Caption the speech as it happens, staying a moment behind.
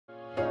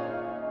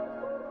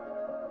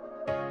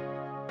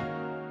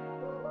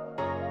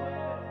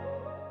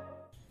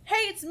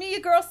It's me,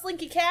 your girl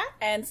Slinky Cat.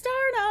 And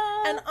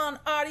Starna. And on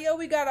audio,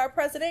 we got our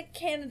president,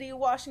 Kennedy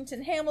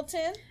Washington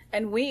Hamilton.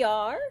 And we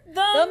are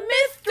the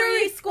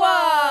Mystery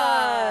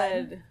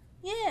Squad.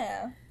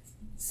 Yeah.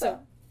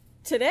 So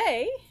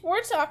today,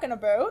 we're talking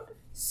about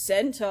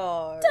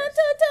centaurs. Dun,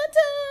 dun, dun,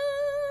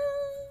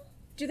 dun.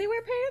 Do they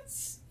wear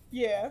pants?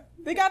 Yeah,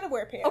 they gotta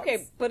wear pants.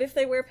 Okay, but if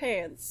they wear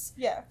pants,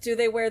 yeah, do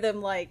they wear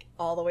them like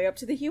all the way up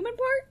to the human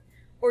part?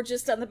 Or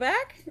just on the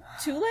back?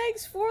 2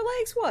 legs? 4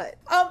 legs? What?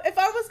 If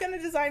I was gonna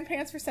design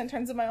pants for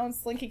centaurs in my own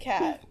Slinky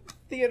Cat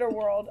theater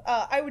world,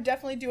 I would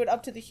definitely do it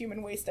up to the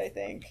human waist, I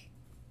think.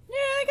 Yeah,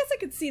 I guess I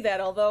could see that,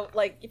 although,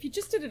 like, if you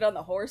just did it on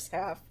the horse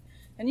half,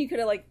 and you could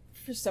have, like,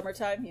 for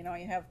summertime, you know,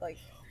 you have, like,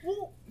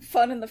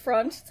 fun in the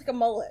front. It's like a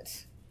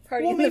mullet.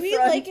 Party in the front. Well, maybe,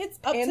 like, it's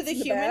up to the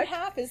human back.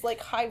 half is, like,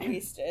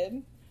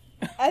 high-waisted.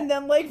 And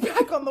then, like,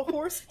 back on the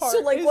horse part. So,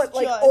 like, what,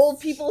 like, old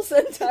people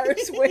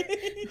centaurs wear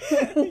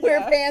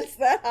pants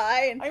that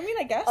high? And I mean,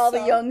 I guess all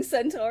the young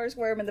centaurs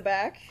wear them in the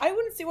back? I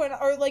wouldn't see why,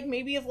 or, like,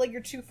 maybe if, like,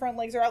 your 2 front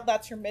legs are out,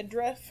 that's your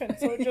midriff, and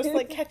so it just,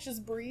 like, catches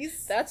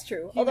breeze. That's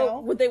true. You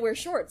know? Would they wear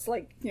shorts?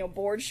 Like, you know,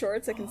 board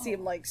shorts? I can see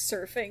them, like,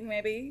 surfing,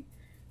 maybe?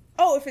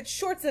 Oh, if it's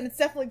shorts, then it's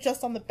definitely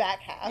just on the back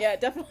half. Yeah,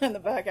 definitely on the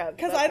back half.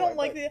 Because I don't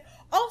like the...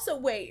 Also,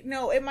 wait,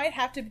 no, it might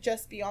have to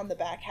just be on the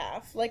back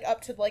half. Like, up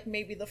to, like,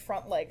 maybe the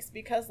front legs.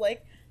 Because,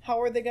 like, how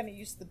are they going to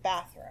use the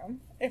bathroom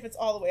if it's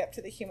all the way up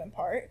to the human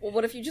part? Well,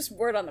 what if you just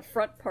wear it on the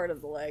front part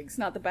of the legs,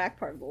 not the back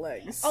part of the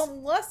legs?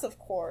 Unless, of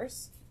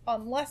course,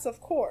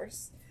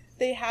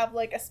 they have,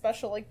 like, a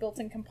special, like,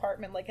 built-in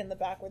compartment, like, in the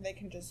back where they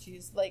can just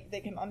use, like,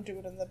 they can undo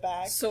it in the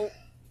back. So...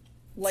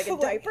 Like a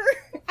diaper?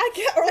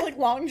 Or like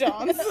long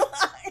johns.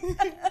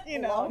 You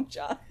know? Long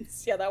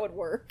johns. Yeah, that would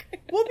work.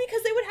 Well,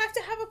 because they would have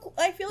to have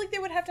I feel like they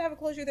would have to have a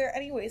closure there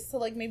anyways to,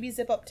 like, maybe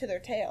zip up to their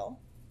tail.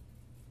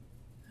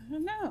 I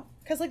don't know.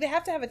 Because, like, they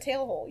have to have a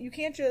tail hole. You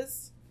can't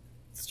just...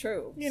 It's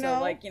true. You so,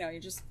 know? like, you know, you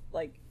just,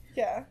 like...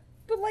 Yeah.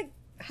 But, like,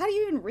 how do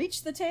you even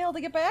reach the tail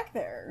to get back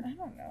there? I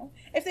don't know.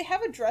 If they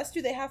have a dress,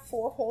 do they have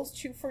 4 holes,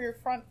 2 for your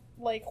front,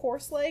 like,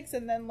 horse legs,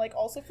 and then, like,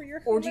 also for your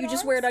human Or do you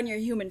just arms? wear it on your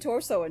human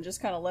torso and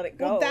just kind of let it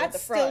go? Well, that's at the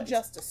front? still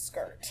just a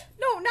skirt.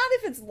 No, not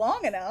if it's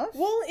long enough.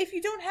 Well, if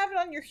you don't have it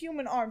on your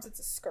human arms, it's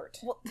a skirt.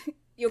 Well,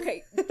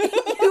 okay,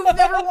 you've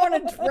never worn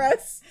a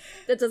dress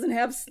that doesn't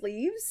have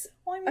sleeves?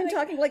 Well, I mean, I'm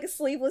talking like a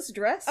sleeveless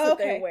dress that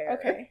they wear.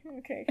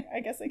 Okay.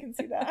 I guess I can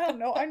see that. I don't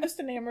know. I'm just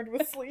enamored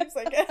with sleeves,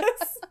 I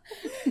guess.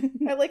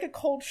 I like a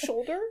cold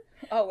shoulder.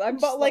 Oh, I'm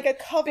just but like a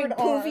covered big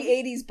arm. poofy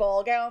 80s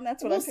ball gown.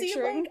 That's what I'm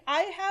picturing.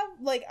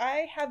 Like,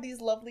 I have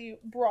these lovely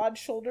broad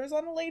shoulders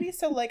on a lady,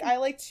 so like I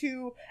like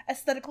to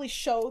aesthetically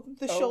show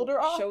the shoulder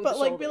off, but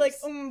like be like,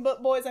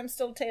 but boys, I'm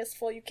still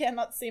tasteful. You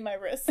cannot see my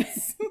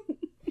wrists.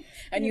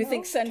 And you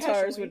think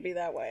centaurs would be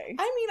that way?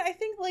 I mean, I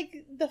think,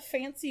 like, the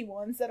fancy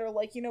ones that are,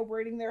 like, you know,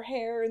 braiding their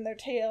hair and their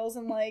tails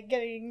and, like,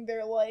 getting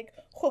their, like,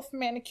 hoof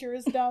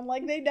manicures done,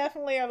 like, they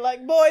definitely are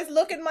like, boys,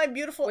 look at my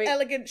beautiful,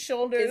 elegant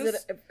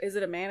shoulders. Is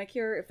it a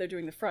manicure if they're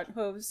doing the front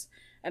hooves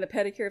and a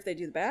pedicure if they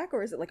do the back,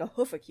 or is it like a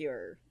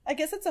hoofacure? I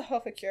guess it's a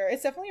hoofacure.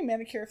 It's definitely a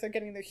manicure if they're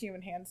getting their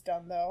human hands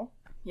done, though.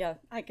 Yeah,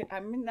 I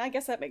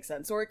guess that makes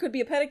sense. Or it could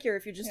be a pedicure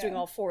if you're just doing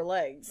all 4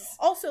 legs.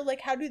 Also,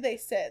 like, how do they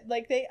sit?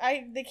 Like, they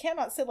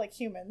cannot sit like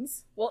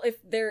humans. Well, if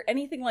they're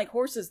anything like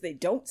horses, they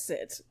don't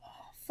sit.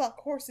 Oh, fuck,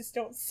 horses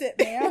don't sit,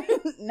 man.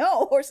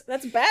 No,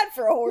 that's bad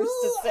for a horse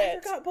to sit. I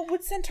forgot, but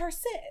would centaurs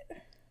sit?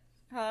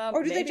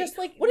 Or do they just,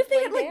 like, what if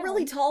they had, like, down?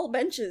 really tall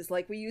benches?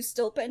 Like, we use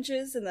stilt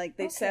benches, and, like,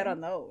 they sat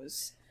on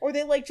those. Or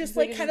they, like, just,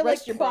 like, kind of,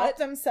 like, prop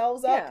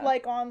themselves up,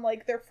 like, on,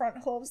 like, their front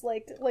hooves,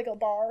 like a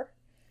bar.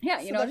 Yeah,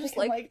 you know, just,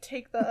 like,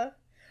 take the...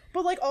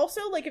 But, like,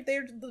 also, like, if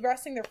they're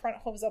resting their front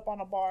hooves up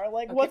on a bar,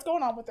 like, what's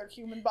going on with their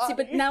human body? See,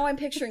 but now I'm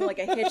picturing, like,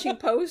 a hitching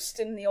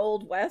post in the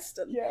Old West,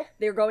 and yeah.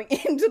 they're going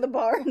into the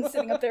bar and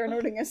sitting up there and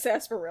ordering a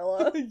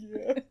sarsaparilla.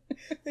 Yeah,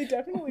 they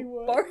definitely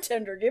would.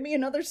 Bartender, give me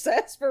another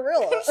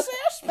sarsaparilla.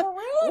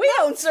 Sarsaparilla? We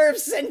don't serve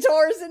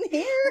centaurs in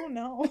here! Oh,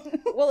 no.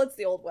 Well, it's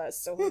the Old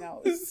West, so who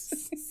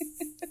knows?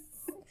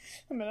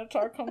 The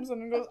Minotaur comes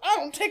in and goes, I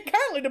don't take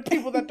kindly to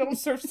people that don't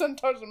serve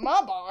centaurs in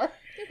my bar.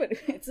 Yeah, but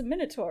it's a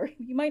Minotaur.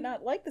 You might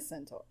not like the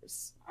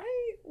centaurs.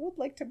 I would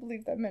like to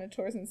believe that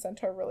Minotaurs and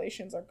centaur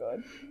relations are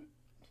good.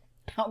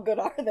 How good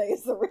are they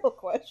is the real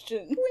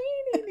question.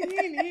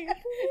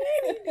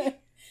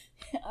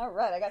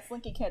 Alright, I got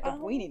Slinky Cat to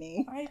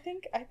Bweeney. I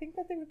think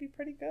that they would be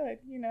pretty good,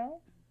 you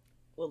know?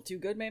 A little too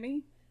good,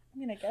 maybe? I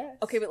mean, I guess.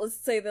 Okay, but let's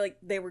say that, like,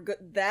 they were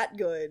that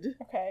good.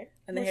 Okay.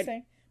 And they had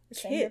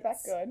kids. That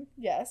good.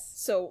 Yes.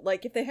 So,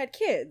 like, if they had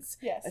kids,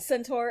 yes, a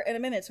centaur and a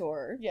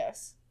minotaur,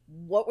 yes,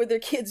 what would their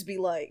kids be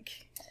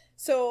like?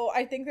 So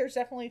I think there's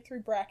definitely 3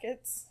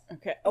 brackets.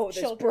 Okay. Oh,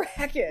 there's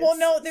brackets. Well,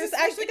 no, there's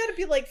actually got to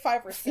be like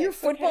 5 or 6. Your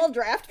football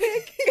draft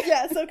pick?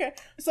 Yes. Okay.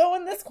 So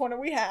in this corner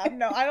we have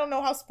I don't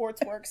know how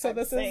sports work. So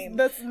that's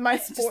my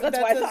sport. That's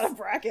why I thought of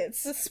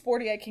brackets. The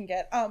sporty I can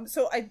get.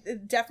 So I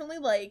definitely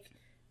like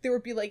there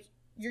would be like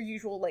your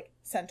usual like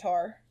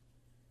centaur,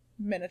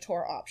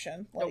 minotaur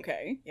option. Like,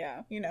 okay.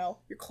 Yeah. You know,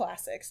 your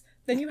classics.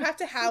 Then you have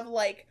to have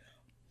like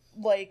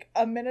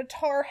a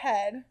minotaur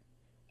head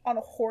on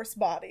a horse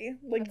body.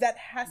 Like, that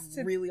has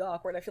to... really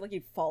awkward. I feel like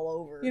you'd fall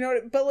over. You know,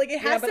 but, like,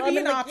 it has to be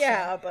an option.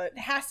 Yeah, but... It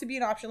has to be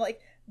an option.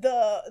 Like,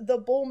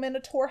 the bull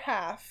minotaur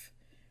half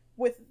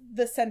with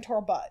the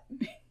centaur butt.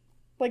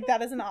 Like,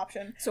 that is an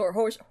option. So a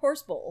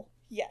horse bull.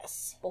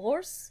 Yes. Bull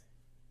horse?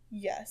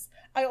 Yes.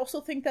 I also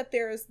think that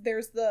there's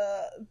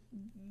the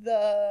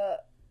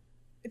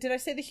did I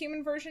say the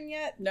human version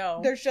yet? No.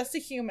 There's just a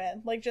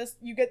human. Like, just,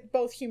 you get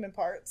both human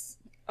parts.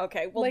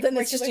 Okay, well, like, then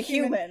it's just a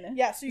human.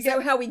 Yeah, so you Is get...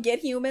 that how we get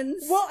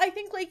humans? Well, I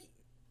think, like,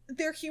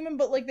 they're human,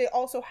 but, like, they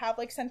also have,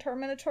 like, centaur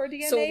minotaur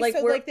DNA. So, like,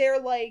 they're,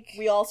 like...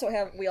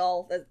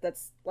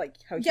 That's, like,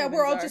 how humans Yeah,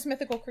 we're all are. just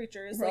mythical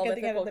creatures, We're like, all at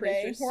the end of the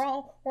mythical creatures. day.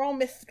 We're all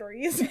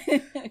mysteries.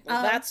 Well,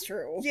 that's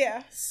true.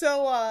 Yeah,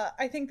 so,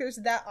 I think there's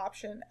that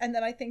option, and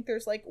then I think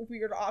there's, like,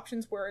 weird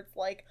options where it's,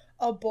 like,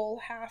 a bull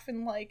half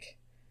and, like,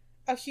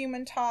 a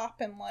human top,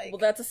 and, like... Well,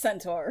 that's a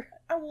centaur.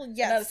 Oh, well,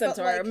 yes. Not a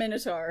centaur, but, like, a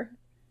minotaur.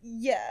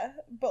 Yeah,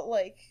 but,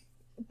 like...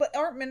 But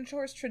aren't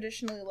minotaurs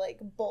traditionally, like,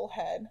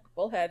 bullhead?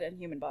 Bullhead and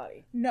human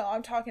body. No,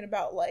 I'm talking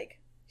about, like,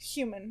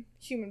 human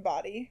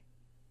body.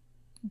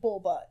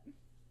 Bull butt.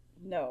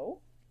 No.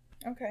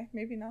 Okay,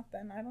 maybe not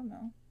then. I don't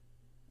know.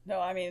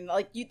 No, I mean,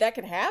 like, that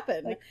could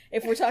happen. Like,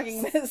 if we're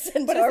talking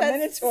centaur, but is that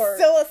minotaur.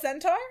 still a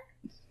centaur?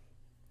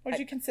 Would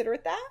you consider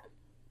it that?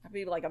 I'd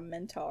be like a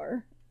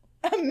mentor.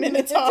 A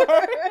minotaur.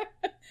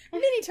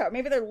 Minotaur.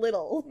 Maybe they're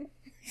little.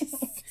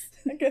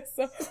 I guess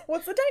so.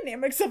 What's the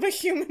dynamics of a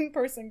human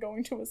person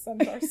going to a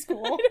centaur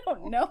school? I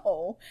don't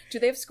know. Do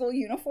they have school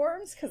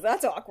uniforms? Because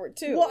that's awkward,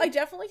 too. Well, I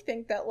definitely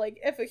think that, like,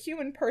 if a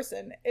human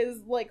person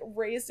is, like,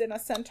 raised in a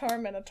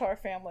centaur-minotaur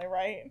family,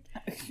 right?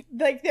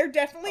 Like, they're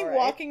definitely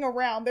walking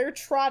around. They're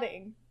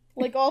trotting.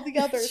 Like all the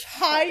others.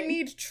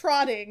 High-need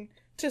trotting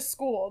to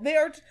school. They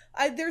are...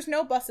 there's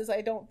no buses,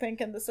 I don't think,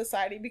 in the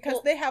society,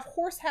 because they have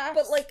horse hacks.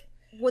 But, like...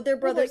 Would their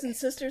brothers and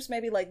sisters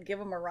maybe, like, give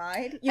them a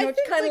ride? You know,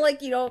 kind of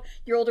like, you know,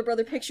 your older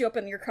brother picks you up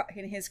in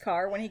in his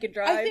car when he could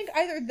drive. I think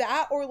either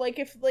that or, like,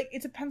 if, like,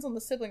 it depends on the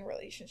sibling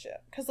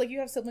relationship. Because, like, you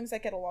have siblings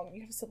that get along and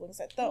you have siblings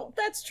that don't. Well,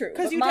 that's true.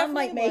 Because mom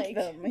might make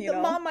them, you know?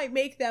 The mom might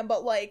make them,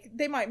 but, like,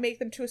 they might make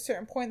them to a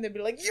certain point and they'd be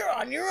like, you're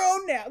on your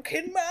own now,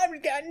 kid. Mom, you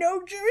got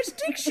no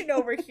jurisdiction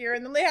over here.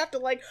 And then they have to,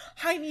 like,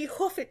 high-knee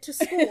hoof it to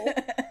school.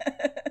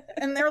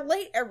 And they're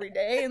late every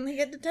day, and they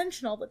get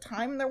detention all the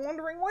time, and they're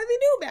wondering why they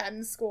do bad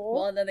in school.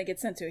 Well, and then they get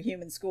sent to a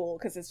human school,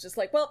 because it's just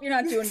like, well, you're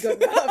not doing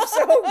good enough,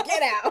 so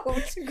get out.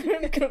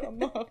 Good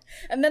enough.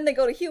 And then they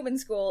go to human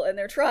school, and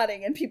they're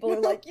trotting, and people are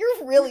like,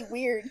 you're really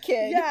weird,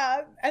 kid.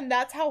 Yeah, and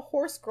that's how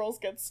horse girls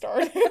get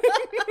started.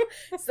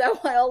 Is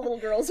that why all little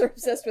girls are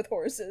obsessed with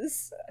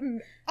horses?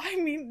 I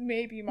mean,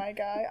 maybe, my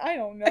guy. I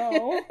don't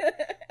know.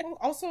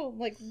 Also,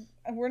 like,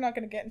 we're not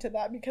going to get into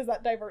that because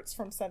that diverts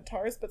from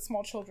centaurs, but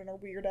small children are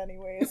weird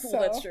anyways. So.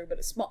 Well, that's true,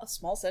 but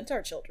small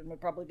centaur children would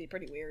probably be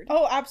pretty weird.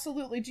 Oh,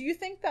 absolutely. Do you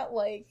think that,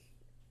 like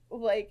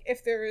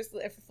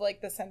if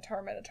like the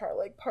centaur minotaur,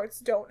 like, parts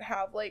don't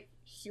have, like,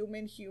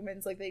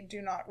 humans, like, they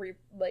do not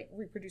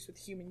reproduce with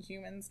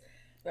humans,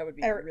 that would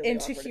be or really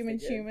into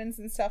humans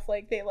and stuff,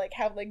 like, they, like,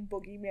 have, like,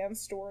 boogeyman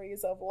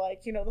stories of,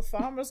 like, you know, the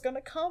farmer's gonna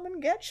come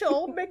and get you,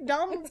 old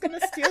McDonald's gonna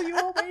steal you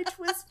away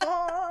to his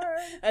farm.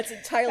 That's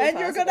entirely and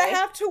possible. You're gonna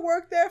have to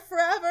work there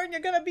forever, and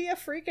you're gonna be a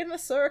freak in the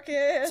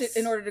circus.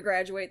 In order to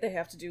graduate, they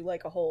have to do,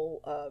 like, a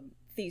whole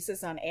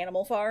thesis on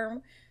Animal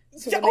Farm.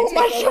 So oh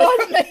my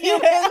god, from the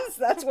humans,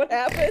 that's what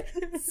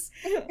happens.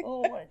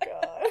 Oh my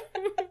god.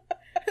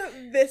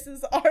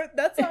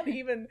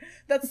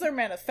 That's their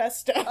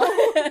manifesto.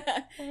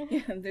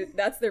 Yeah,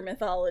 that's their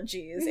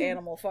mythology, is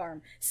Animal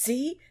Farm.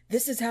 See?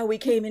 This is how we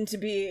came into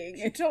being.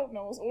 You don't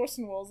know,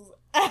 Orson Welles is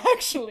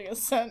actually a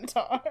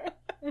centaur.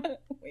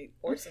 Wait,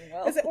 Orson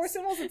Welles? Is it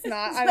Orson Welles? It's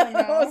not. I don't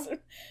know.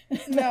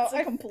 No,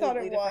 I thought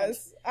it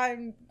was.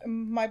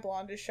 My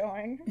blonde is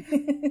showing.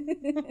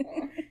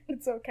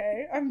 It's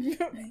okay.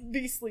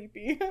 Be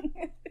sleepy.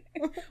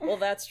 Well,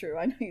 that's true.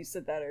 I know you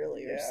said that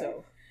earlier,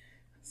 yeah.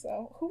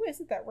 So, who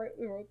is it that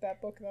wrote that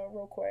book, though,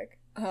 real quick?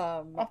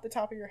 Off the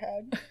top of your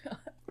head?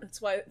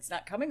 That's why it's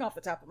not coming off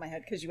the top of my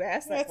head, because you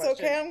asked that question.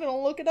 That's okay, I'm going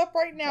to look it up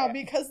right now,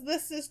 because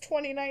this is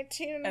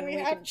 2019 and we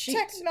have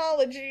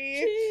technology.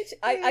 Cheat.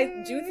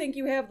 I do think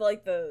you have,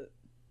 like,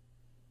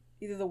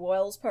 either the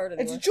Wells part or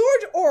the... It's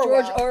George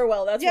Orwell. George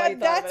Orwell, that's why I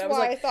thought of it. I was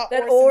like, I thought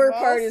that Orson or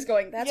Welles. part is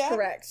going, that's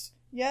correct.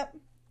 Yep.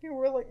 You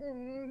were like,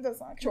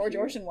 that's not George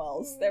Orson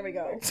Welles. There we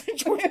go.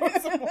 George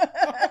Orson Welles.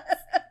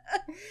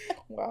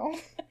 Wow.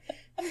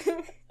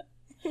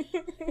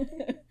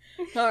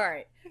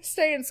 Alright.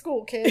 Stay in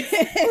school, kids.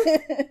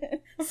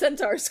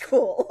 Centaur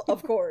school,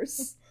 of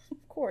course.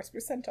 Of course, we're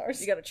centaurs.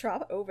 You gotta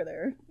trot over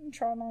there.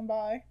 Trot on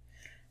by.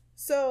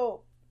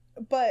 So,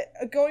 but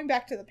going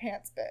back to the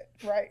pants bit,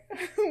 right?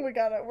 we're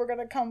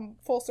gonna come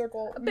full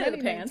circle. A bit of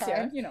the pants,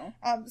 yeah, you know.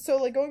 So,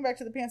 like, going back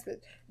to the pants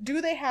bit, do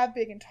they have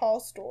big and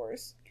tall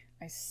stores?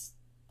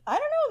 I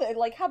don't know,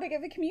 like, how big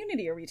of a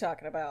community are we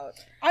talking about?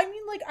 I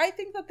mean, like, I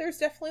think that there's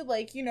definitely,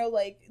 like, you know,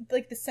 like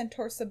the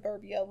Centaur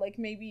suburbia, like,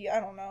 maybe, I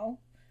don't know.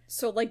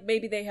 So, like,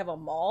 maybe they have a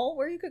mall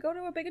where you could go to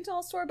a big and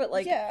tall store, but,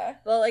 like, yeah.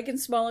 well, like, in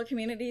smaller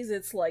communities,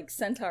 it's, like,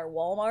 Centaur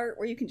Walmart,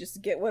 where you can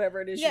just get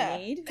whatever it is you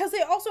need. Because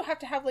they also have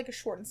to have, like, a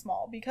short and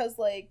small, because,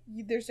 like,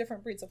 there's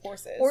different breeds of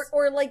horses.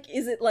 Or, like,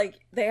 is it, like,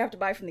 they have to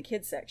buy from the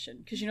kids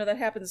section? Because, you know, that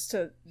happens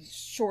to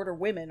shorter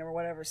women or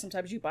whatever.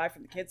 Sometimes you buy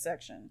from the kids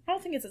section. I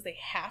don't think it's as they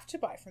have to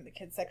buy from the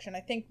kids section. I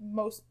think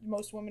most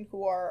women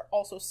who are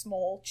also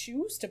small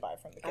choose to buy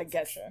from the kids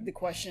section. I guess the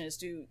question is,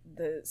 do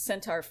the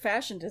Centaur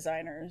fashion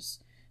designers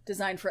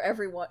design for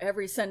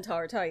every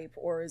Centaur type,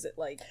 or is it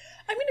like...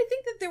 I mean, I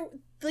think that there,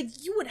 like,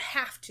 you would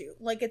have to,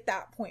 like, at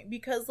that point,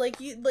 because, like,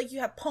 you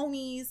have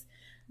ponies,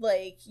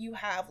 like, you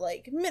have,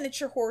 like,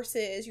 miniature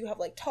horses, you have,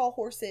 like, tall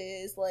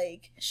horses,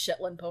 like...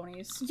 Shetland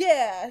ponies.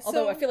 Yeah,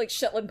 Although I feel like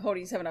Shetland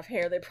ponies have enough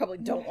hair, they probably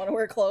don't want to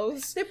wear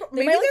clothes.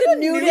 Maybe they're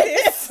the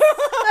nudists.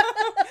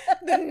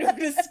 The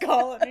nudist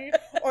colony.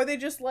 Or they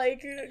just,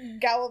 like,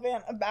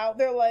 gallivant about.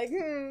 They're like,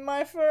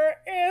 my fur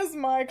is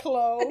my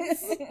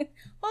clothes.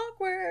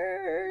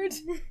 Awkward.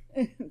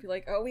 Be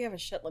like, oh, we have a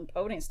Shetland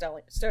pony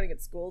starting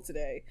at school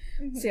today.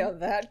 See how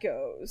that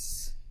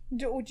goes.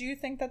 Do you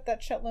think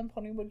that Shetland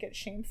pony would get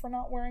shamed for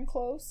not wearing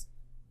clothes?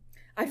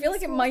 I feel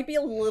like it might be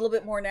a little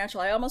bit more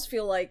natural. I almost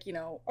feel like, you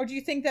know... Or do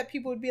you think that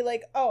people would be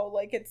like, oh,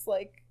 like, it's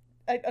like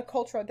a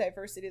cultural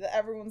diversity, that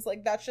everyone's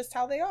like, that's just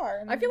how they are.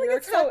 And I feel like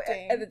it's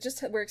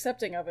accepting. We're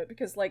accepting of it,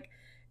 because, like,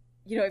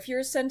 you know, if you're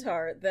a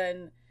centaur,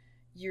 then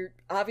you're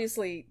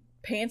obviously...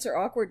 Pants are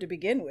awkward to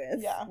begin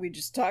with. Yeah. We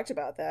just talked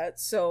about that.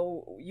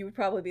 So you would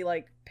probably be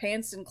like,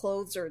 pants and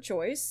clothes are a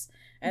choice.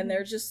 And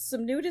there are just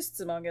some nudists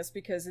among us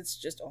because it's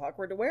just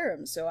awkward to wear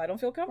them. So I don't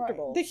feel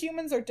comfortable. Right. The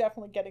humans are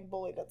definitely getting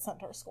bullied at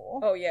Centaur School.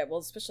 Oh, yeah. Well,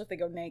 especially if they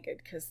go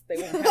naked, because they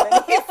won't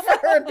have any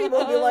fur. And people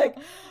will be like,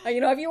 you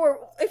know,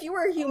 if you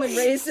were a human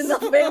raised in the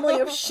family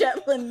of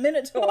Shetland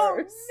Minotaurs.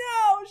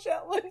 Oh, no!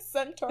 Shetland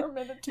Centaur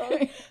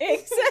Minotaur.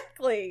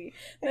 Exactly.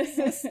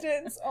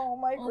 Existence. Oh,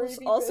 my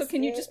gravy Also, biscuit.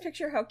 can you just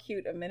picture how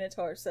cute a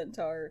Minotaur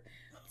Centaur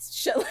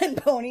Shetland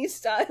pony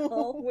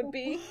style would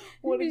be?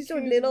 Would be so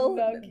little,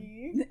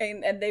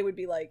 and they would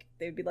be like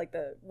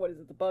the, what is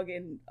it, the bug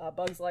in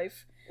Bug's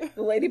Life,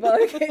 the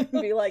ladybug, and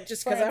be like,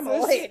 just because I'm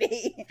a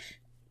lady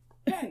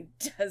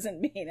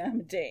doesn't mean I'm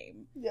a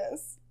dame.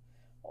 Yes.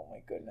 Oh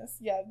my goodness.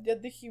 Yeah,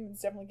 the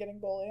humans definitely getting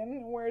bullied.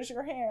 Where's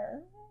your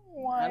hair?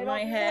 On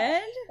my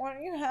head? Why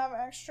don't you have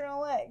extra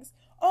legs?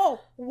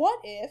 Oh, what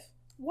if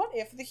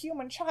the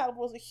human child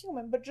was a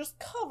human but just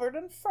covered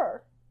in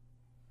fur?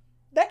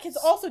 That kid's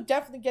also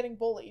definitely getting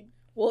bullied.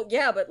 Well,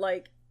 yeah, but,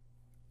 like,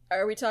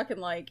 are we talking,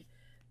 like,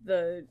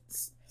 the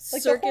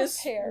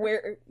circus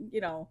where,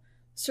 you know,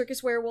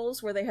 circus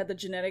werewolves where they had the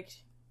genetic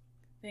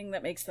thing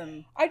that makes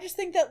them I just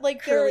think that,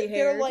 like,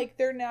 they're like,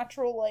 their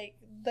natural, like,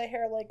 the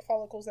hair, like,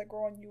 follicles that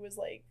grow on you is,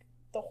 like,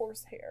 the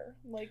horse hair,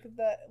 like,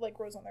 that, like,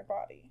 grows on their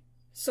body.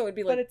 So it'd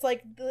be like... But it's,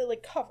 like,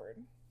 covered.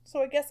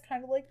 So I guess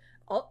kind of, like...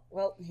 Oh,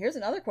 well, here's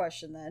another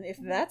question then. If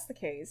that's the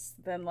case,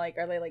 then, like,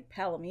 are they like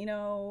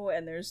Palomino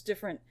and there's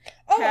different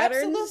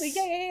patterns? Oh,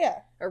 absolutely.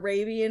 Yeah.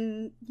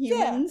 Arabian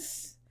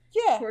humans?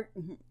 Yeah.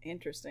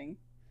 Interesting.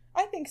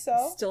 I think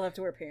so. Still have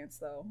to wear pants,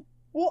 though.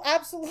 Well,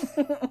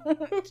 absolutely.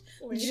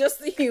 Just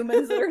the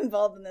humans that are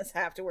involved in this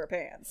have to wear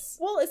pants.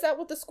 Well, is that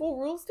what the school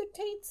rules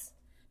dictates?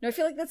 No, I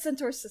feel like that's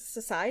Centaur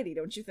society,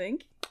 don't you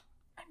think?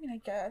 I mean, I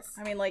guess.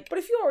 I mean, like... But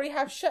if you already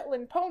have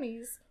Shetland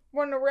ponies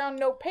running around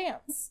no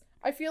pants...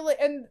 I feel like,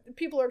 and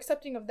people are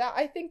accepting of that.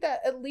 I think that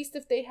at least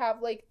if they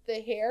have, like,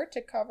 the hair to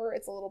cover,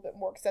 it's a little bit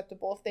more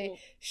acceptable if they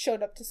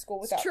showed up to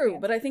school without true,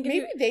 pants. But I think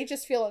maybe they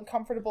just feel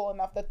uncomfortable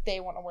enough that they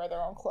want to wear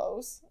their own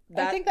clothes.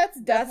 I think that's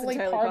definitely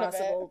entirely part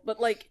possible. of it. But,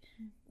 like,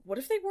 what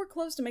if they wore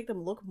clothes to make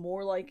them look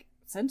more like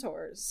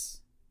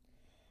centaurs?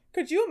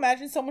 Could you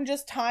imagine someone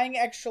just tying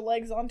extra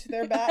legs onto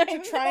their back to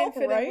try and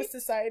fit in with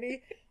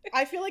society?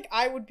 I feel like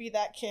I would be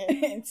that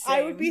kid.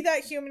 I would be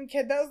that human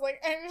kid that was like,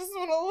 I just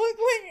want to look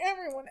like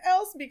everyone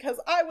else because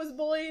I was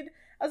bullied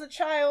as a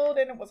child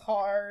and it was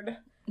hard.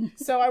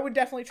 So I would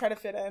definitely try to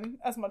fit in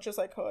as much as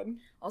I could.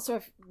 Also,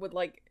 I would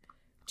like,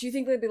 do you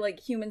think they'd be like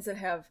humans that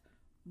have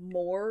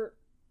more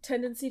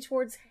tendency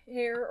towards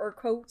hair or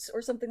coats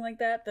or something like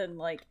that than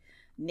like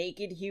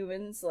naked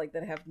humans, like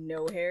that have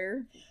no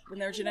hair in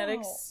their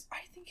genetics?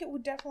 I think it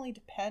would definitely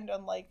depend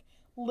on like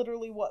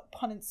literally what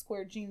Punnett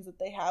square genes that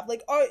they have.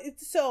 Like,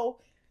 so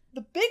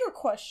the bigger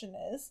question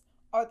is,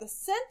 are the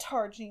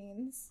centaur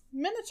genes,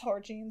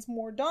 minotaur genes,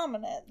 more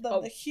dominant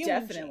than the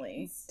human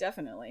genes?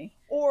 Definitely.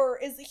 Or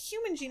is the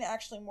human gene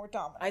actually more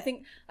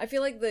dominant? I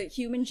feel like the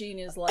human gene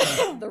is like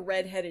the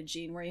red-headed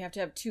gene, where you have to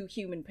have two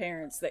human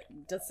parents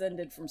that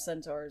descended from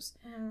centaurs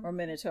or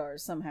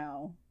minotaurs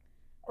somehow.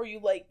 Or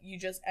you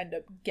just end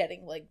up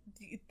getting, like,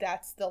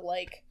 that's the,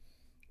 like,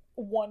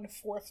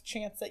 1/4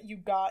 chance that you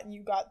got, and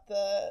you got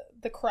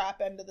the crap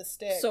end of the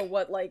stick. So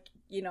what, like,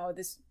 you know,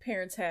 this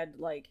parents had,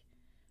 like,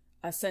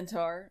 a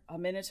centaur, a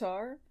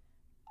minotaur,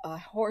 a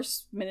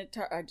horse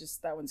minotaur.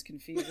 That one's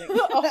confusing.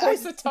 A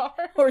horsatar.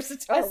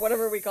 Horsatar,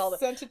 whatever we call it.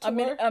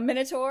 Centaur. A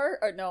minotaur?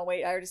 Or no,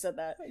 wait, I already said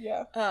that.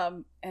 Yeah.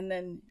 And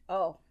then,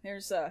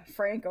 there's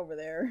Frank over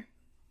there.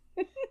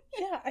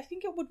 Yeah, I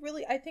think it would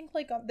really, I think,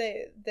 like,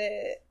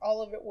 the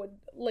all of it would,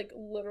 like,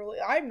 literally,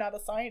 I'm not a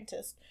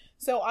scientist,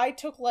 so I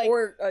took, like...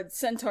 Or a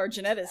centaur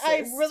geneticist.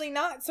 I'm really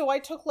not, so I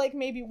took, like,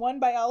 maybe one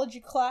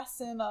biology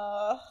class in,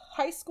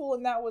 high school,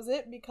 and that was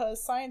it,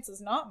 because science is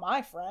not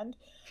my friend,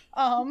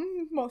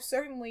 most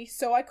certainly,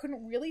 so I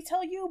couldn't really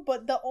tell you,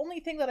 but the only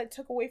thing that I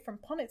took away from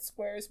Punnett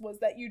squares was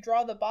that you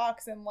draw the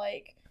box and,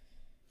 like...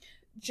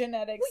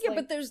 genetics. Well, yeah,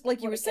 but there's,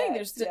 like you were saying,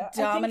 there's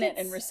dominant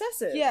and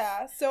recessive.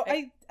 Yeah, so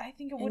I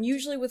think it would... And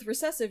usually with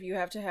recessive, you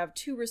have to have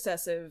 2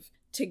 recessive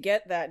to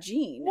get that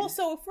gene. Well,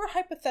 so if we're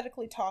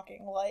hypothetically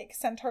talking, like,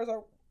 centaurs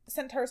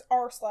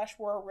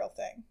are/were a real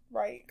thing,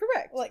 right?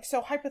 Correct. Like,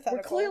 so hypothetical.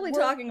 We're clearly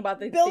talking about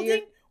the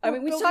building...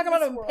 we're talking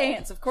about them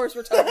pants. Of course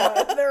we're talking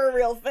about they're a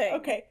real thing.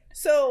 Okay,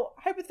 so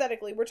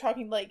hypothetically, we're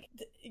talking, like,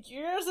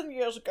 years and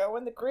years ago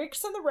when the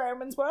Greeks and the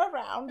Romans were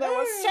around, there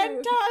were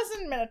centaurs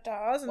and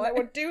minotaurs, and they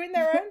were doing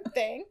their own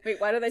thing.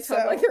 Wait, why do they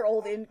talk like they're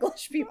old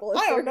English people?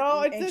 I don't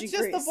know, it's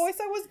just the voice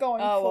I was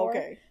going for. Oh,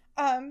 okay.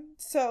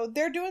 So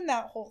they're doing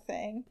that whole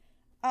thing.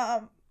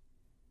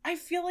 I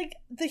feel like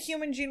the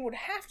human gene would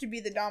have to be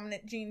the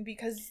dominant gene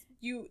because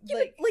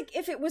like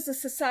if it was a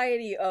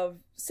society of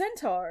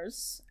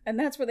centaurs, and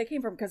that's where they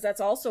came from, because that's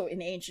also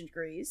in ancient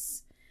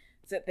Greece,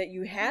 that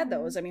you had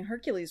those. I mean,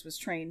 Hercules was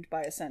trained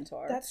by a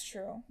centaur. That's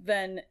true.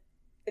 Then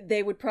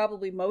they would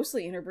probably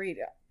mostly interbreed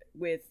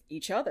with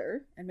each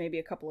other, and maybe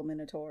a couple of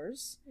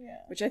minotaurs.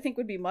 Yeah. Which I think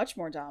would be much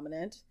more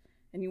dominant,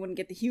 and you wouldn't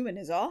get the human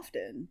as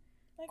often.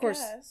 Of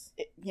course,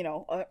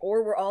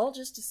 or we're all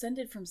just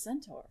descended from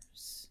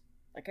centaurs.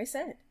 Like I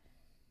said,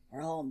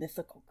 we're all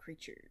mythical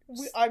creatures.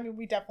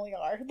 We definitely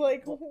are.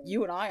 Like, well,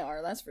 you and I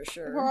are, that's for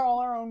sure. We're all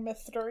our own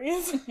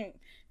mysteries.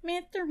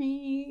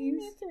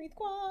 Mystery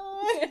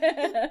squad.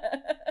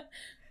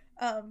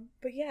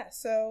 But yeah,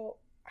 so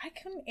I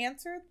couldn't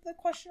answer the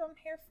question on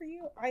hair for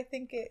you. I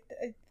think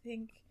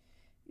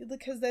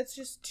because that's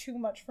just too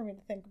much for me to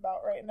think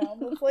about right now.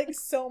 There's like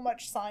so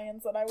much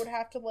science that I would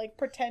have to like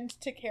pretend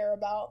to care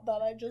about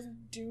that I just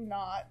do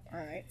not.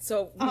 Alright,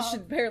 so we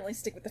should apparently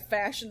stick with the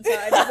fashion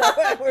side. Is that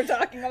what we're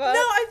talking about? No,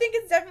 I think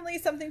it's definitely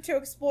something to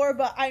explore,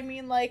 but I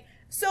mean like,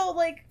 so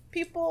like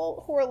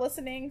people who are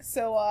listening,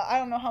 so I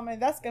don't know how many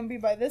that's gonna be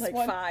by this like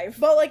one. 5.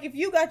 But like if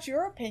you got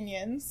your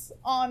opinions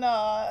on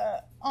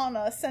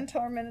a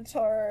centaur,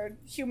 minotaur,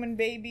 human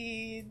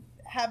baby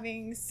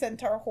having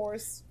centaur,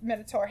 horse,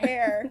 minotaur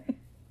hair,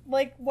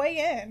 like weigh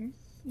in.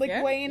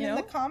 Weigh in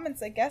the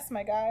comments, I guess,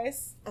 my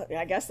guys.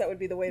 I guess that would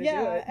be the way to do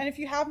it. And if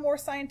you have more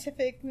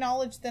scientific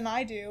knowledge than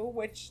I do,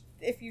 which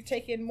if you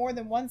take in more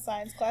than one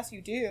science class, you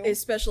do.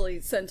 Especially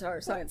centaur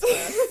science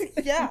class.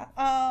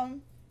 Yeah.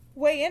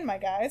 Weigh in, my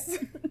guys.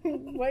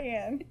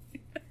 Weigh in.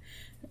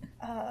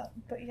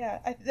 But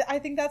yeah, I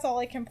think that's all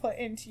I can put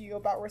into you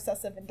about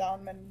recessive and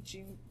dominant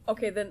gene.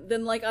 Okay,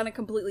 then like on a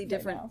completely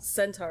different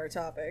centaur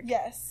topic.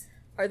 Yes.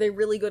 Are they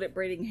really good at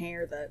braiding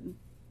hair then?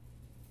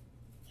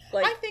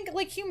 Like, I think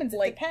like humans,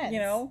 it depends. You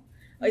know?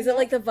 Is it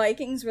like the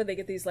Vikings where they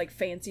get these like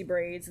fancy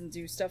braids and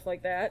do stuff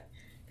like that?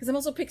 Because I'm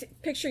also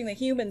picturing the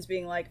humans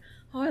being like,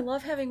 oh, I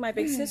love having my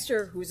big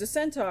sister, who's a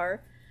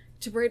centaur,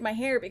 to braid my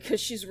hair because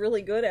she's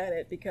really good at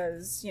it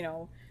because, you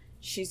know,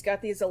 she's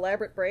got these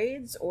elaborate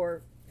braids,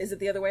 or is it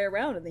the other way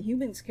around and the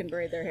humans can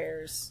braid their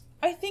hairs?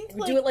 I think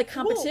we do it like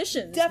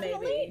competitions,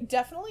 maybe.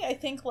 Definitely, I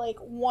think like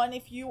one,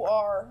 if you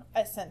are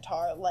a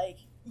centaur, like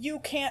you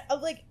can't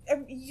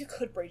you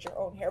could braid your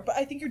own hair, but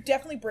I think you're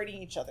definitely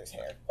braiding each other's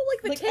hair. Well,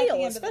 like the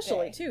tail,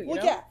 especially too. You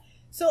know? Yeah.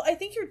 So I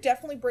think you're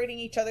definitely braiding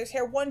each other's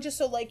hair. One, just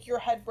so like your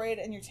head braid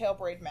and your tail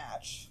braid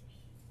match.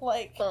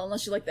 Like, well,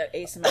 unless you like that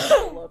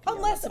asymmetrical look,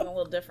 unless something a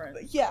little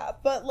different. Yeah,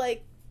 but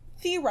like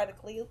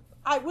theoretically,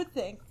 I would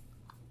think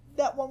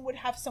that one would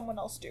have someone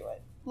else do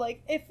it.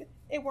 Like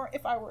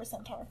if I were a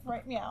centaur,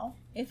 right? Meow.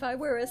 If I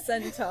were a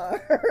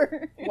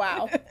centaur.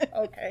 Wow.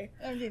 Okay.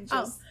 I mean,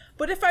 just...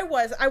 but if I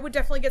was, I would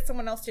definitely get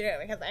someone else to do it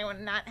because I would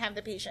not have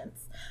the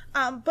patience.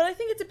 But I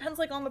think it depends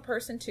like on the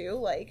person too.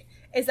 Like,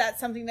 is that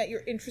something that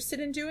you're interested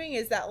in doing?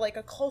 Is that like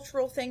a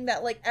cultural thing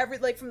that like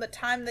from the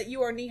time that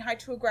you are knee high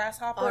to a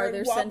grasshopper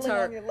and wobbling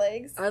on your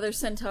legs? Are there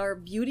centaur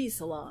beauty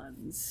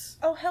salons?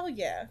 Oh hell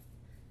yeah.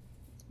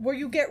 Where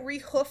you get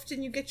re-hoofed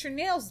and you get your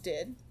nails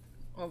did.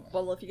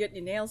 Well, if you get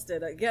your nails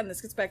did, again,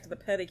 this gets back to the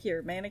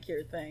pedicure,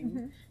 manicure thing.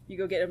 Mm-hmm. You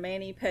go get a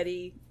mani,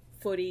 pedi,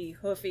 footy,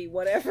 hoofy,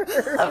 whatever.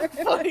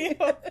 Footy,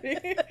 hoofy.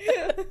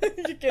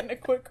 You're getting a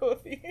quick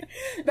hoofy.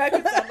 That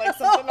could sound like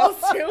something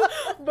else too,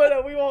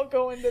 but we won't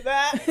go into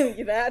that.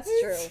 That's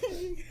true.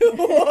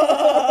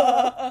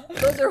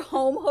 Those are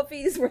home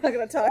hoofies. We're not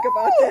going to talk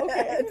about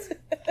that.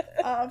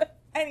 Okay.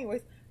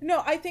 Anyways,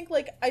 no, I think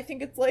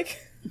it's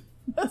like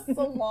a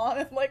salon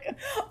and like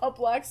a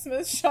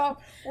blacksmith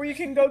shop where you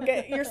can go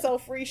get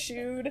yourself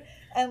reshoed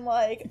and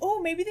like,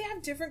 oh, maybe they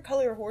have different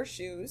color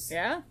horseshoes.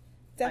 Yeah,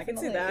 definitely. I can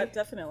see that.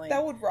 Definitely,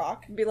 that would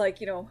rock. Be like,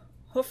 you know,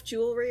 hoof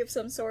jewelry of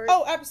some sort.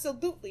 Oh,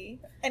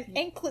 absolutely, and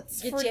anklets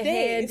get for your days.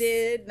 Hair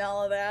did and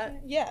all of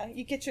that. Yeah,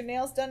 you get your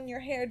nails done and your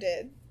hair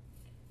did.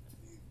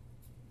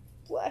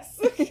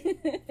 Bless.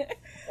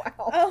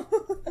 Wow.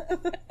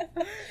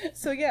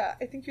 So yeah,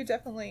 I think you're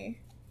definitely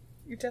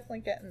You're definitely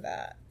getting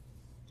that.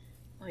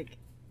 Like,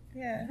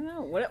 yeah. I don't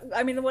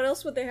know. What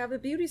else would they have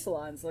at beauty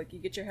salons? Like, you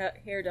get your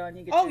hair done,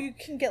 you get your you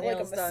can get, like,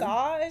 a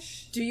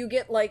massage. Do you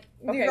get, like...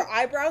 Okay, your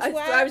eyebrows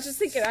waxed? I was just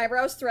thinking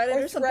eyebrows threaded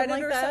or something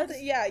like that.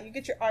 Something. Yeah, you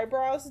get your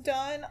eyebrows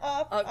done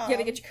up. You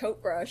gotta get your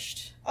coat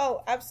brushed.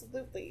 Oh,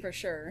 absolutely. For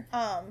sure.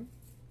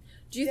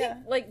 Do you yeah.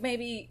 think, like,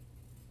 maybe...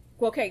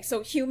 Okay,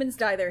 so humans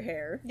dye their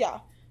hair. Yeah.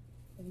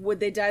 Would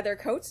they dye their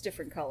coats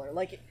different color?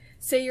 Like,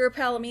 say you're a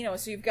Palomino,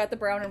 so you've got the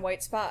brown and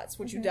white spots.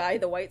 Would you dye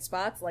the white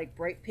spots, like,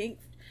 bright pink,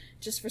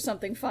 just for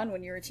something fun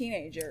when you're a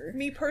teenager?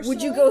 Me personally?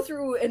 Would you go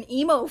through an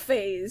emo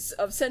phase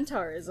of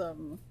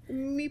centaurism?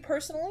 Me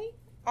personally?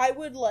 I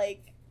would,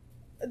 like,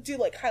 do,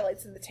 like,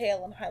 highlights in the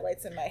tail and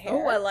highlights in my hair.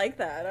 Oh, I like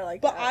that.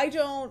 But I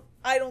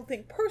don't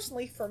think,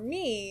 personally, for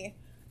me,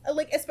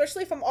 like,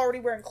 especially if I'm already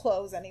wearing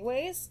clothes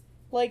anyways,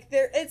 like,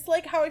 it's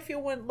like how I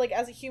feel when, like,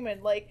 as a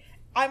human, like,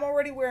 I'm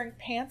already wearing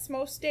pants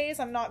most days.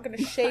 I'm not going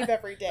to shave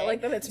every day. I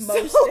like that it's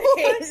most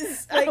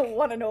days. Like, I don't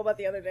want to know about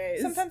the other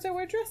days. Sometimes I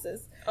wear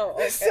dresses. Oh,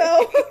 okay.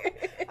 So,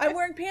 I'm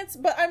wearing pants,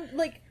 but I'm,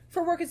 like,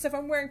 for work and stuff,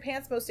 I'm wearing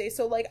pants most days.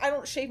 So, like, I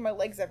don't shave my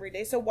legs every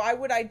day. So, why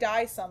would I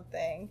dye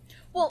something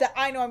that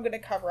I know I'm going to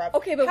cover up?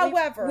 Okay, but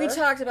however, we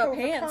talked about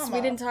pants.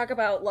 We didn't talk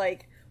about,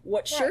 like,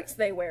 what shirts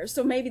they wear.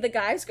 So maybe the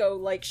guys go,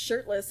 like,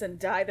 shirtless and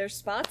dye their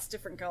spots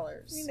different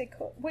colors. I mean, they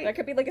could. Wait. That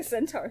could be, like, a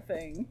centaur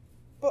thing.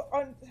 But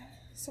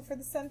so for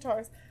the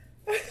centaurs...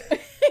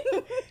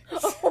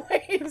 Oh,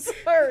 wait,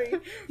 sorry.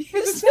 For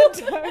the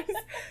centaurs...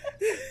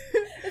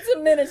 It's a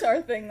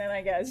minotaur thing then,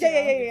 I guess.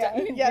 Yeah.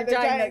 You're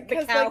dying the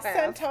cow like, half.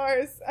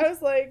 Centaurs, I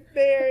was like,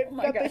 they're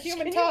got the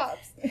human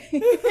tops.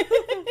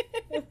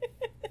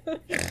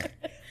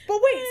 But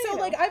wait, so,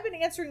 like, I've been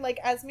answering, like,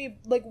 as me,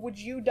 like, would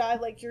you dye,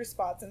 like, your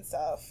spots and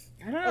stuff?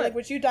 I don't know. Or, like,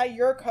 would you dye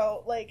your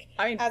coat, like,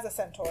 as a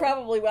centaur?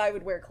 Probably I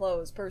would wear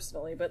clothes,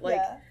 personally, but,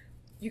 like,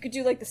 you could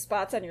do, like, the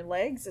spots on your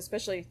legs,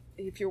 especially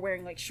if you're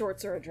wearing, like,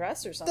 shorts or a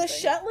dress or something. The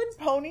Shetland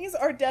ponies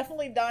are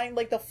definitely dyeing,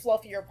 like, the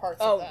fluffier parts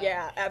of them. Oh,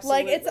 yeah,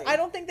 absolutely. Like, I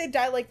don't think they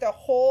dye, like, the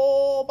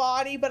whole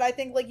body, but I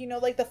think, like, you know,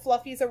 like, the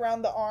fluffies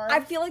around the arm. I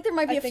feel like there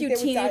might be a few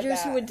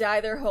teenagers who would dye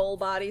their whole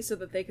body so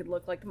that they could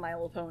look like the My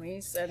Little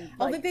Ponies. And, like, I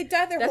don't think they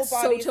dye their whole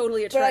body. That's so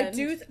totally a trend.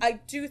 But I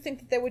do think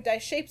that they would dye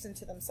shapes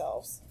into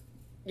themselves.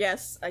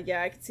 Yes,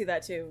 yeah, I can see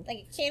that, too.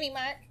 Like a candy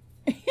mark.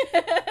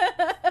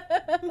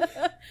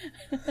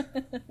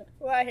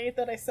 Well, I hate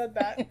that I said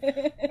that.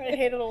 I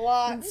hate it a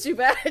lot. It's too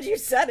bad you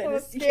said it. On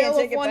a scale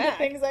of 1 to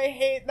things I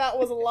hate, that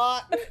was a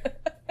lot.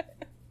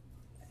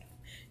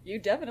 You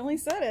definitely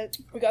said it.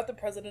 We got the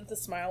president to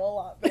smile a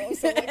lot, though,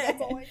 so, like,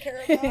 that's all I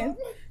care about.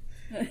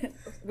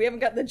 We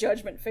haven't got the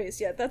judgment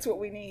face yet. That's what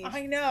we need.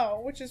 I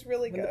know, which is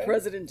really when good. The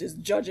president is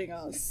judging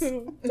us.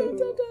 Dun, dun,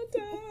 dun,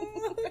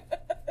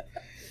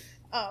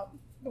 dun.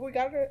 But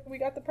we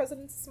got the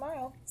president to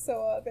smile,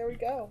 so there we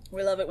go.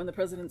 We love it when the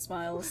president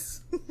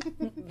smiles.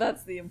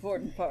 That's the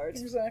important part.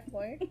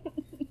 Exactly.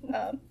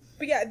 But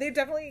yeah, they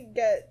definitely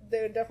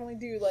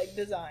do like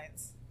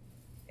designs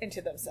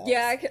into themselves.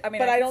 Yeah,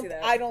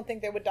 I don't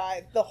think they would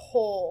dye the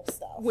whole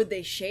stuff. Would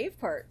they shave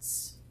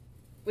parts?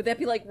 Would that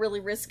be like really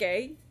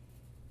risque?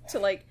 To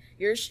like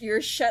you're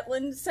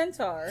Shetland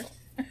centaur,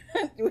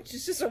 which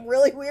is just a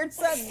really weird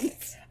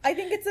sentence. I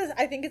think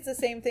it's the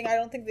same thing. I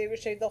don't think they would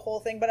shave the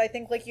whole thing, but I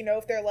think, like, you know,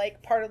 if they're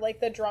like part of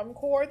like the drum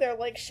corps, they're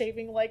like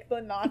shaving like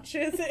the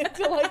notches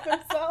into like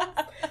themselves,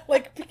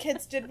 like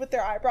kids did with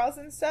their eyebrows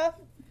and stuff,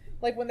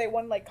 like when they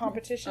won like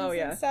competitions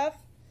and stuff.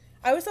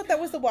 I always thought that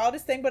was the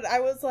wildest thing, but I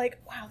was like,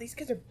 wow, these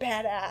kids are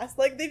badass.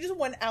 Like, they just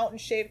went out and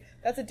shaved.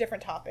 That's a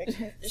different topic.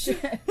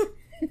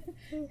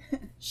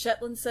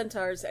 Shetland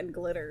centaurs and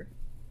glitter.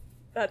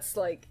 That's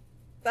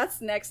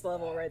next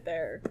level right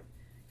there.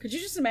 Could you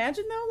just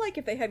imagine, though, like,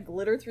 if they had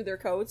glitter through their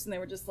coats and they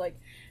were just like,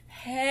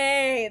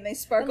 hey, and they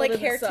sparkled and, like,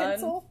 in hair the sun?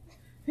 Tinsel?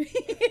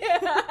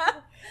 Yeah.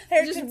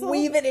 Hair just tinsel,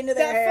 weave it into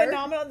their hair. That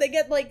phenomenon. They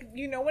get, like,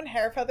 you know when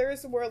hair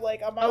feathers were,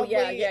 like, a mildly...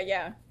 Oh,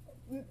 yeah.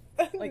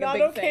 Like not a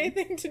big okay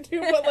thing to do,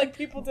 but, like,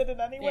 people did it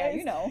anyway. Yeah,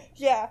 you know.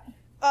 Yeah.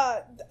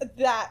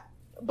 That,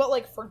 but,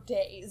 like, for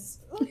days.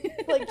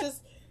 Like,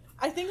 just...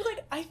 I think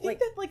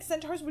that, like,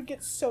 centaurs would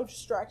get so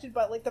distracted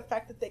by, like, the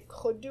fact that they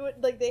could do it.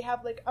 Like, they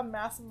have, like, a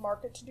massive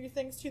market to do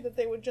things to that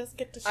they would just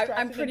get distracted.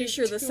 I'm pretty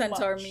sure the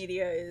centaur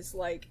media is,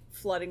 like,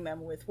 flooding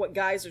them with what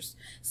guys are...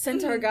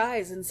 Centaur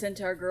guys and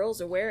centaur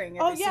girls are wearing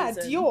every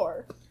season.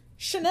 Dior.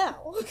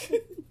 Chanel.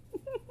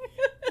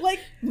 Like...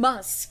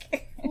 Musk.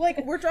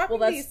 Like, we're dropping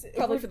well, these...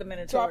 probably for the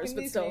Minotaurs,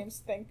 but still.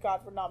 Names. Thank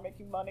God we're not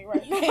making money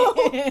right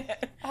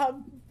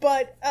now.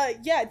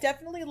 Yeah,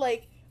 definitely,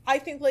 like, I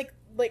think, like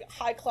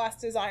high-class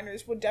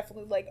designers would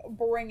definitely, like,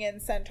 bring in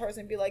centaurs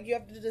and be like, you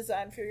have to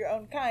design for your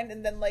own kind,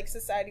 and then, like,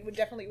 society would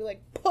definitely,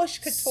 like, push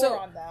couture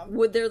on them.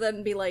 Would there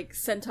then be, like,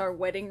 centaur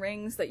wedding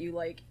rings that you,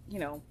 like, you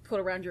know, put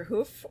around your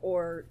hoof,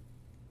 or...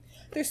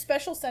 There's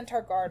special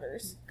centaur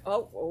garters.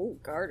 Oh,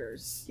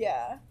 garters.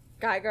 Yeah.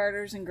 Guy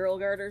garters and girl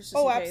garters,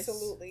 just in case.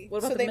 Absolutely. What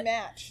about so they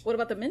match. What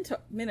about the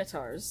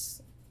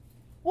Minotaurs?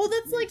 Well,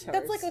 that's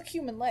like a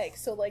human leg,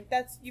 so, like,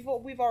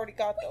 we've already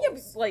got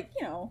those. Yeah, like,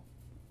 you know...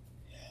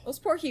 Those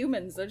poor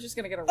humans, they're just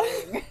gonna get a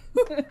ring.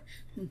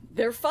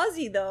 They're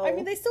fuzzy, though. I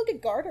mean, they still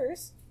get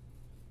garters.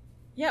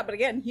 Yeah, but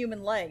again,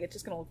 human leg, it's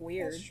just gonna look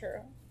weird. That's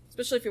true.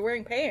 Especially if you're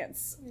wearing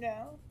pants.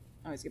 No.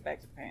 I always get back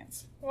to the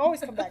pants. We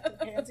always come back to the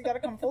pants. You gotta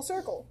come full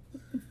circle.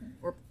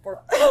 Or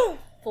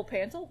full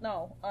pantle?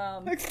 No.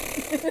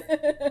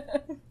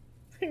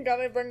 You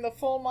gotta bring the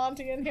full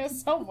Monty in here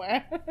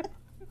somewhere.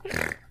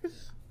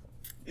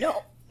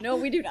 No,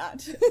 we do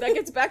not. That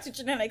gets back to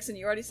genetics, and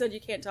you already said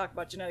you can't talk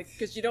about genetics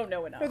because you don't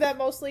know enough. But that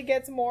mostly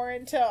gets more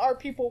into are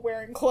people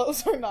wearing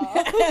clothes or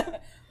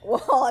not.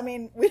 Well, I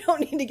mean, we don't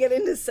need to get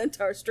into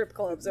centaur strip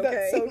clubs,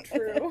 okay? That's so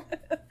true.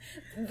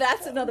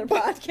 That's another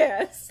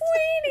podcast.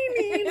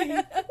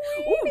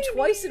 Ooh,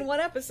 twice in one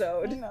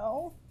episode. I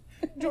know.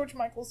 George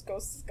Michael's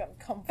ghost is gonna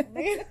come for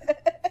me.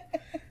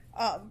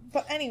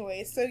 But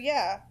anyway, so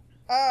yeah.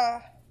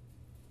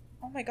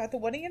 Oh my god, the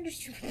wedding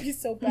industry would be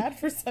so bad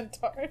for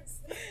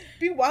centaurs.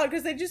 It'd be wild,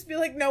 because they'd just be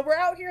like, no, we're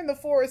out here in the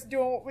forest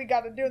doing what we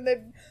gotta do, and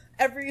then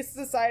every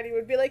society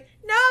would be like,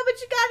 no,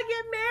 but you gotta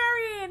get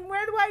married, and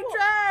wear the white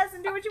dress,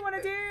 and do what you want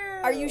to do.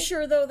 Are you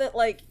sure, though, that,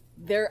 like,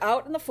 they're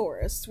out in the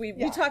forest? We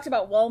talked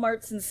about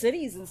Walmarts and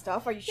cities and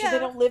stuff. Are you sure they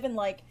don't live in,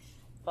 like,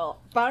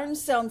 well,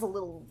 barns sounds a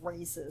little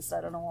racist.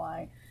 I don't know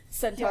why.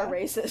 Centaur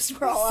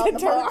racist. We're all out in the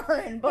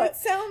barn, but... It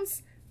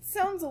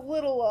sounds a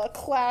little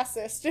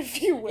classist,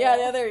 if you will.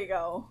 Yeah, there you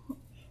go.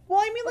 Well,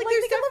 I mean, like,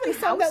 there's definitely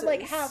some houses that,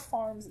 like, have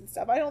farms and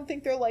stuff. I don't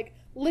think they're, like,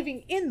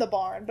 living in the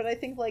barn, but I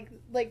think, right,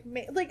 but...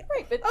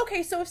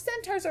 Okay, so if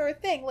centaurs are a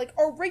thing, like,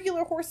 are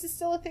regular horses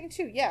still a thing,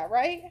 too? Yeah,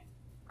 right?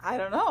 I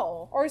don't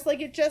know. Or is,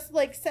 like, it just,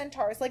 like,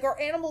 centaurs? Like, are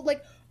animals,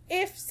 like,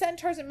 if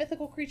centaurs and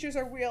mythical creatures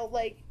are real,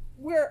 like,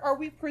 are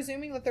we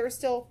presuming that there are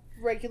still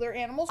regular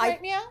animals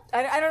right now?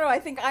 I don't know. I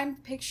think I'm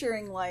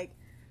picturing, like,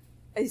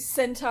 a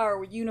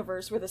centaur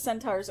universe where the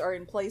centaurs are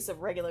in place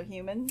of regular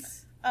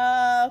humans.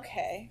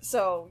 Okay.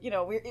 So, you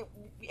know,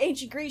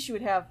 ancient Greece, you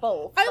would have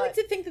both. I like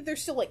to think that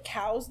there's still, like,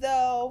 cows,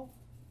 though.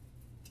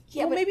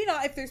 Yeah, well, maybe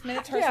not if there's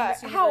minotaurs in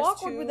this universe, how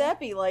awkward too. would that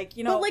be? Like,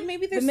 you know, but, like,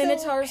 maybe there's the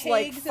minotaurs,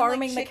 like,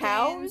 farming and, like, the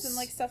cows? And,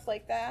 like, stuff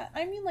like that.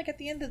 I mean, like, at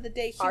the end of the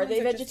day, humans are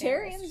they just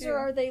vegetarians, or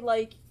are they,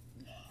 like,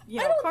 you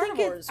know,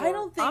 carnivores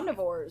or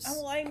omnivores?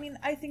 Well, I mean,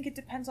 I think it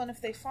depends on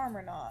if they farm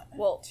or not,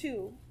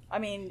 too. I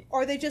mean...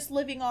 Or are they just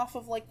living off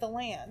of, like, the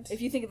land? If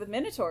you think of the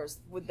minotaurs,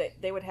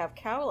 they would have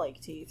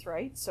cow-like teeth,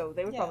 right? So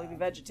they would probably be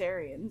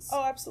vegetarians.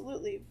 Oh,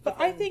 absolutely. But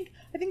then, I think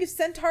if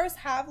centaurs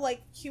have,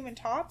 like, human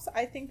tops,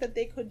 I think that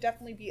they could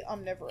definitely be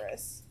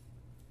omnivorous.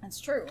 That's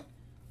true.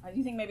 Do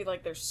you think maybe,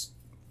 like, there's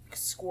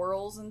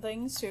squirrels and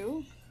things,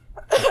 too?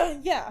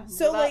 Yeah.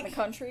 So, like... in the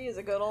country is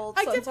a good old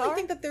centaur? I definitely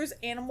think that there's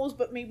animals,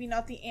 but maybe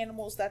not the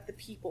animals that the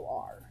people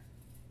are.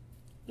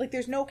 Like,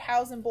 there's no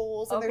cows and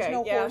bulls, and there's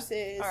no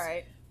horses. All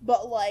right.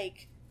 But,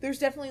 like, there's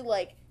definitely,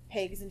 like,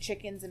 pigs and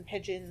chickens and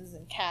pigeons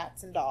and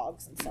cats and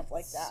dogs and stuff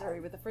like that. Sorry,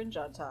 with a fringe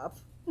on top.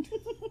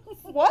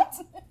 What?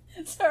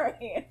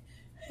 Sorry.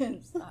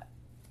 It's not.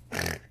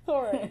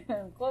 Alright.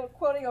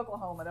 Quoting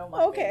Oklahoma, don't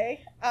mind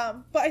me.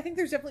 But I think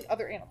there's definitely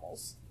other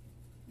animals.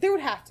 There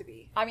would have to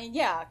be. I mean,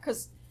 yeah,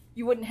 because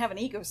you wouldn't have an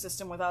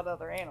ecosystem without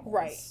other animals.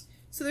 Right.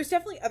 So there's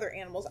definitely other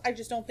animals. I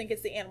just don't think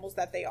it's the animals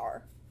that they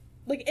are.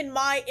 Like, in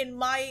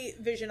my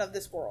vision of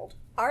this world.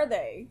 Are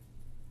they?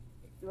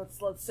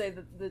 Let's say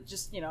the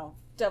just, you know,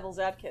 devil's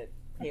advocate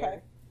here. Okay.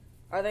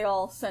 Are they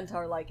all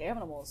centaur-like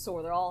animals? So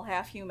they're all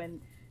half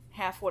human,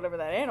 half whatever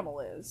that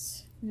animal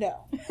is?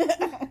 No.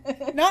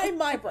 Not in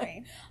my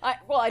brain. I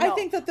know. I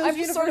think that those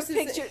universes...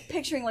 I'm sort of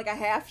picturing like a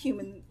half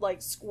human,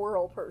 like,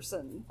 squirrel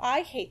person.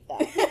 I hate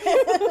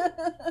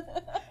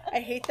that. I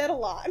hate that a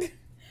lot.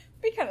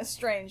 Be kind of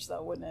strange,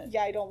 though, wouldn't it?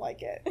 Yeah, I don't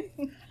like it.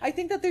 I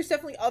think that there's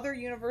definitely other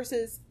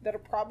universes that are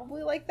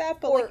probably like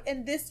that, but like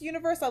in this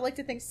universe, I like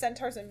to think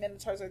centaurs and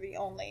minotaurs are the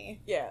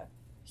only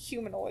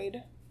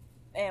humanoid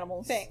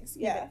animals things.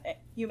 Yeah,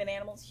 human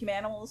animals,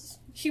 humanimals.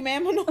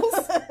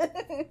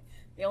 The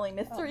only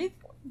mystery.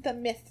 The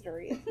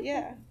mystery.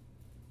 Yeah.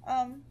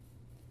 I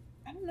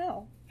don't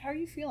know. How are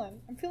you feeling?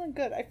 I'm feeling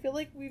good. I feel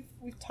like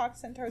we've talked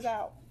centaurs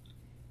out.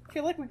 I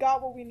feel like we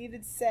got what we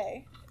needed to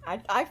say.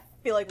 I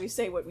feel like we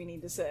say what we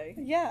need to say.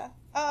 Yeah.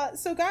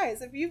 So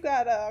guys, if you've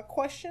got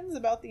questions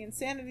about the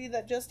insanity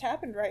that just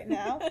happened right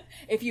now,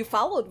 if you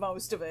followed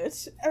most of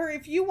it, or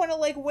if you want to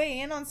like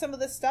weigh in on some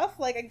of this stuff,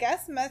 like I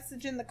guess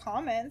message in the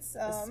comments,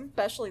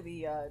 especially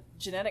the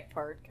genetic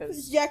part,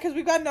 because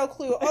we've got no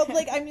clue.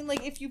 Like I mean,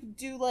 like if you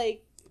do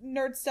like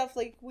nerd stuff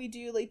like we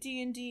do, like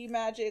D&D,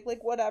 magic,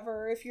 like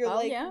whatever, if you're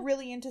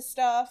really into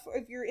stuff, or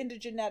if you're into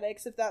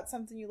genetics, if that's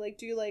something you like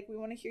do, like we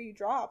want to hear you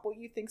drop what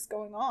you think's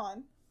going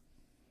on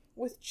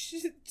with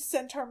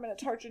centaur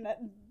minotaur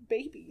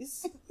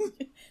babies.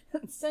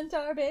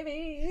 Centaur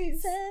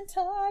babies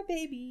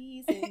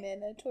and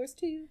minotaurs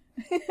too.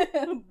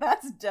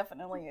 That's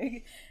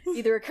definitely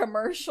either a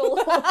commercial or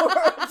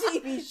a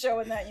TV show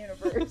in that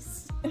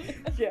universe.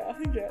 Yeah,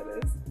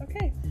 it is.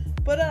 Okay.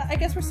 But I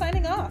guess we're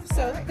signing off.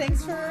 So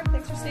thanks for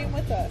staying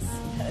with us.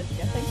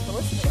 Yeah, thanks for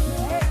listening.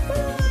 All right,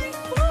 bye.